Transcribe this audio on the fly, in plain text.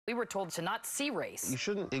We were told to not see race. You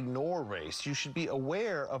shouldn't ignore race. You should be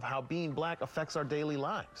aware of how being black affects our daily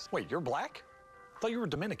lives. Wait, you're black? I thought you were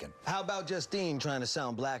Dominican. How about Justine trying to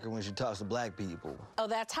sound blacker when she talks to black people? Oh,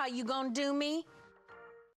 that's how you gonna do me?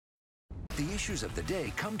 The issues of the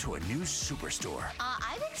day come to a new Superstore.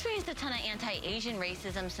 I've experienced a ton of anti-Asian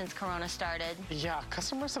racism since Corona started. Yeah,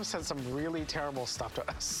 customers have said some really terrible stuff to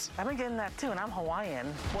us. I've been getting that too, and I'm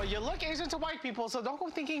Hawaiian. Well, you look Asian to white people, so don't go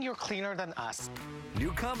thinking you're cleaner than us.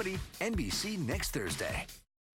 New comedy, NBC next Thursday.